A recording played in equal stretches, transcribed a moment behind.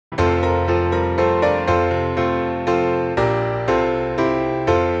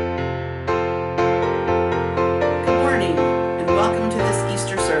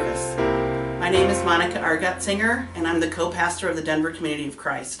Monica Argott-Singer, and I'm the co-pastor of the Denver Community of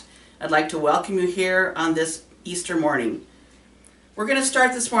Christ. I'd like to welcome you here on this Easter morning. We're going to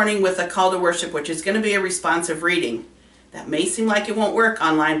start this morning with a call to worship, which is going to be a responsive reading. That may seem like it won't work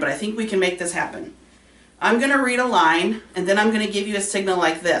online, but I think we can make this happen. I'm going to read a line, and then I'm going to give you a signal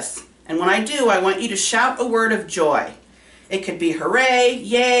like this. And when I do, I want you to shout a word of joy. It could be hooray,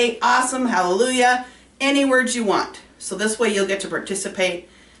 yay, awesome, hallelujah, any words you want. So this way you'll get to participate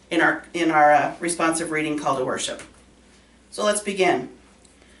in our responsive reading call to worship. So let's begin.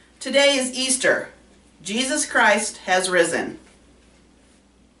 Today is Easter. Jesus Christ has risen.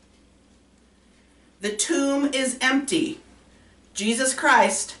 The tomb is empty. Jesus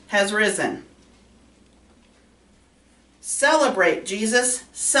Christ has risen. Celebrate, Jesus,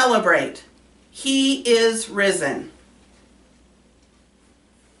 celebrate. He is risen.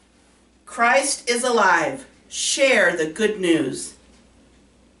 Christ is alive. Share the good news.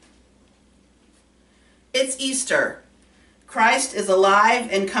 It's Easter. Christ is alive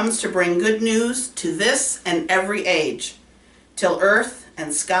and comes to bring good news to this and every age, till earth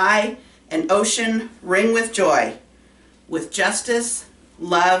and sky and ocean ring with joy, with justice,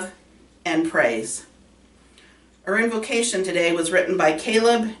 love, and praise. Our invocation today was written by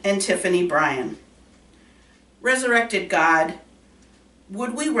Caleb and Tiffany Bryan. Resurrected God,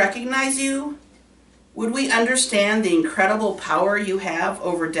 would we recognize you? Would we understand the incredible power you have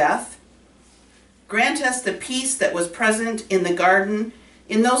over death? Grant us the peace that was present in the garden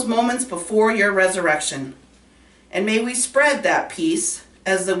in those moments before your resurrection. And may we spread that peace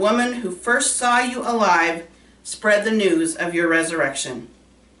as the woman who first saw you alive spread the news of your resurrection.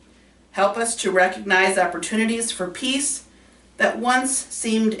 Help us to recognize opportunities for peace that once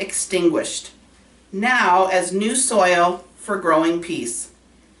seemed extinguished, now as new soil for growing peace.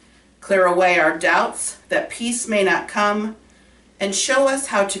 Clear away our doubts that peace may not come, and show us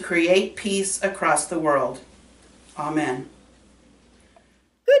how to create peace across the world. Amen.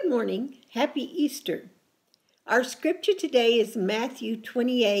 Good morning. Happy Easter. Our scripture today is Matthew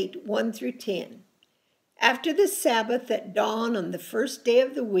 28, 1 through 10. After the Sabbath at dawn on the first day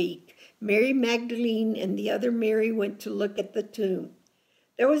of the week, Mary Magdalene and the other Mary went to look at the tomb.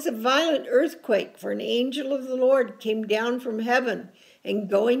 There was a violent earthquake, for an angel of the Lord came down from heaven, and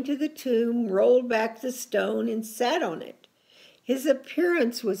going to the tomb, rolled back the stone and sat on it. His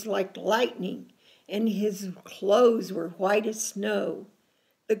appearance was like lightning, and his clothes were white as snow.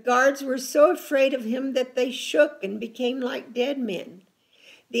 The guards were so afraid of him that they shook and became like dead men.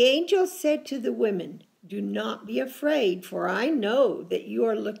 The angel said to the women, "Do not be afraid, for I know that you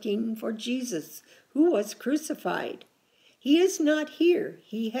are looking for Jesus, who was crucified. He is not here.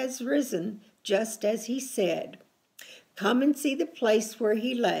 He has risen, just as he said. Come and see the place where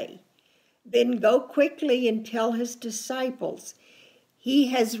he lay. Then go quickly and tell his disciples, he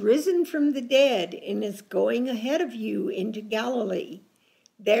has risen from the dead and is going ahead of you into Galilee.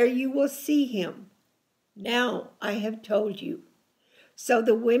 There you will see him. Now I have told you." So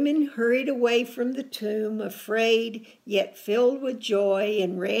the women hurried away from the tomb, afraid yet filled with joy,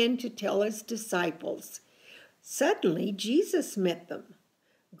 and ran to tell his disciples. Suddenly Jesus met them.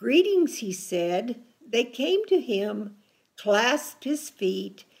 "Greetings," he said. They came to him, clasped his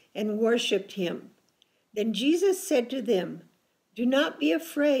feet, and worshipped him. Then Jesus said to them, "Do not be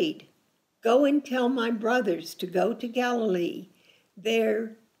afraid. Go and tell my brothers to go to Galilee.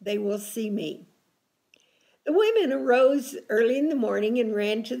 There they will see me." The women arose early in the morning and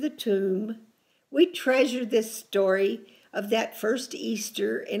ran to the tomb. We treasure this story of that first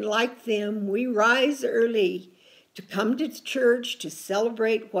Easter, and like them, we rise early to come to church to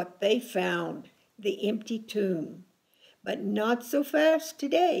celebrate what they found, the empty tomb. But not so fast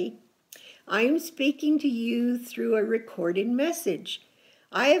today. I am speaking to you through a recorded message.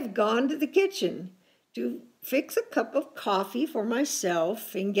 I have gone to the kitchen to fix a cup of coffee for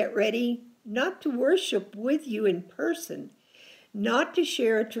myself and get ready not to worship with you in person, not to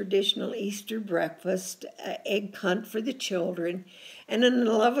share a traditional Easter breakfast, egg hunt for the children, and an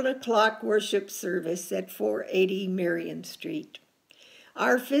 11 o'clock worship service at 480 Marion Street.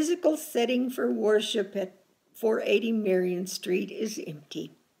 Our physical setting for worship at 480 Marion Street is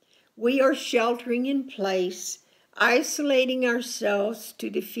empty. We are sheltering in place, isolating ourselves to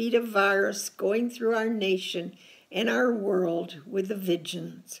defeat a virus going through our nation and our world with a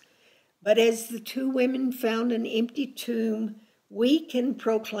vengeance. But as the two women found an empty tomb, we can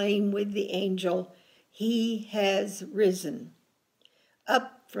proclaim with the angel, "He has risen."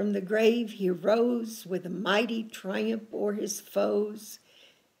 Up from the grave he rose with a mighty triumph o'er his foes.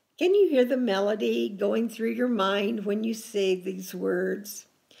 Can you hear the melody going through your mind when you say these words?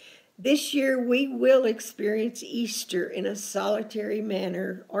 This year we will experience Easter in a solitary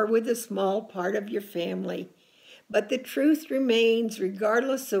manner or with a small part of your family. But the truth remains,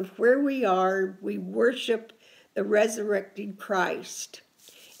 regardless of where we are, we worship the resurrected Christ.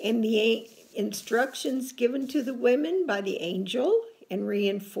 And the instructions given to the women by the angel and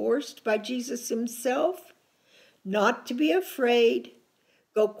reinforced by Jesus himself, not to be afraid,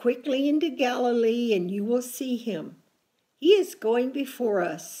 go quickly into Galilee and you will see him. He is going before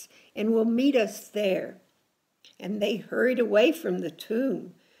us and will meet us there. And they hurried away from the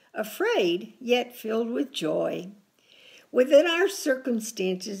tomb, afraid yet filled with joy. Within our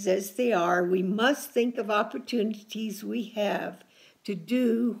circumstances as they are, we must think of opportunities we have to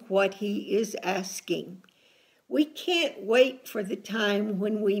do what he is asking. We can't wait for the time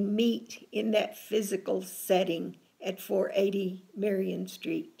when we meet in that physical setting at 480 Marion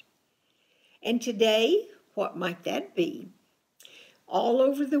Street. And today, what might that be? All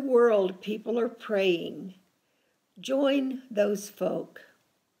over the world, people are praying. Join those folk.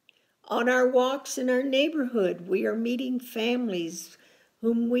 On our walks in our neighborhood, we are meeting families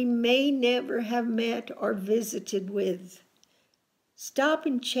whom we may never have met or visited with. Stop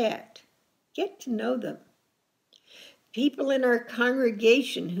and chat. Get to know them. People in our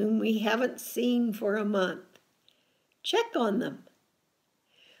congregation whom we haven't seen for a month. Check on them.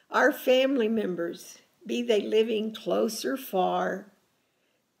 Our family members, be they living close or far,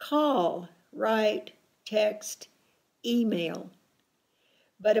 call, write, text, email.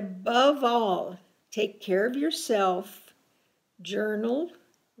 But above all, take care of yourself, journal,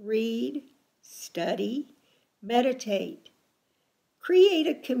 read, study, meditate. Create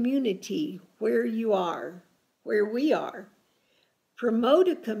a community where you are, where we are. Promote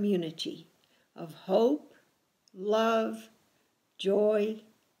a community of hope, love, joy,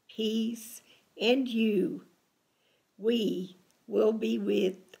 peace, and you. We will be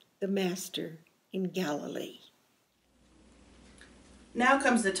with the Master in Galilee. Now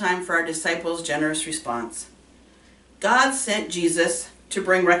comes the time for our disciples' generous response. God sent Jesus to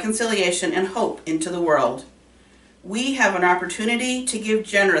bring reconciliation and hope into the world. We have an opportunity to give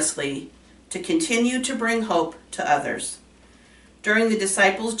generously to continue to bring hope to others. During the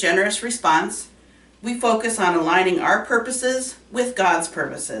disciples' generous response, we focus on aligning our purposes with God's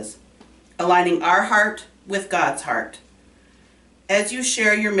purposes, aligning our heart with God's heart. As you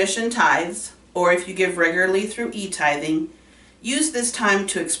share your mission tithes, or if you give regularly through e-tithing, use this time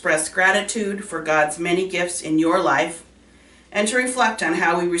to express gratitude for God's many gifts in your life and to reflect on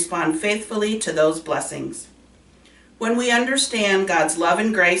how we respond faithfully to those blessings. When we understand God's love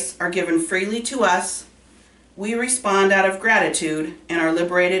and grace are given freely to us, we respond out of gratitude and are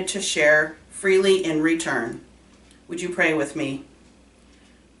liberated to share freely in return. Would you pray with me?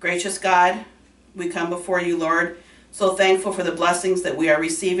 Gracious God, we come before you, Lord, so thankful for the blessings that we are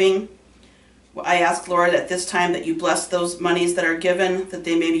receiving. I ask, Lord, at this time that you bless those monies that are given, that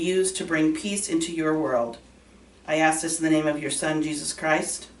they may be used to bring peace into your world. I ask this in the name of your Son, Jesus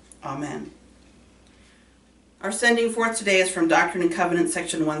Christ. Amen. Our sending forth today is from Doctrine and Covenants,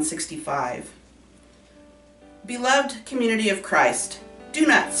 section 165. Beloved community of Christ, do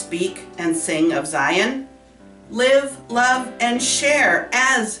not speak and sing of Zion. Live, love, and share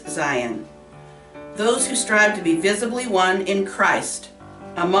as Zion. Those who strive to be visibly one in Christ,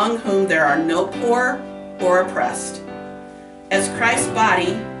 among whom there are no poor or oppressed. As Christ's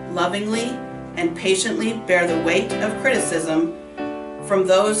body lovingly and patiently bear the weight of criticism from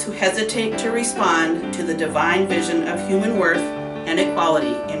those who hesitate to respond to the divine vision of human worth and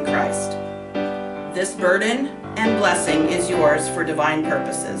equality in Christ. This burden and blessing is yours for divine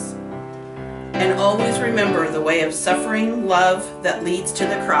purposes. And always remember the way of suffering love that leads to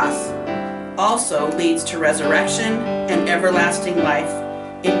the cross also leads to resurrection and everlasting life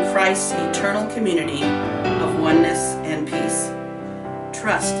in Christ's eternal community of oneness and peace.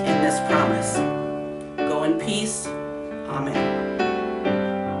 Trust in this promise. Go in peace. Amen.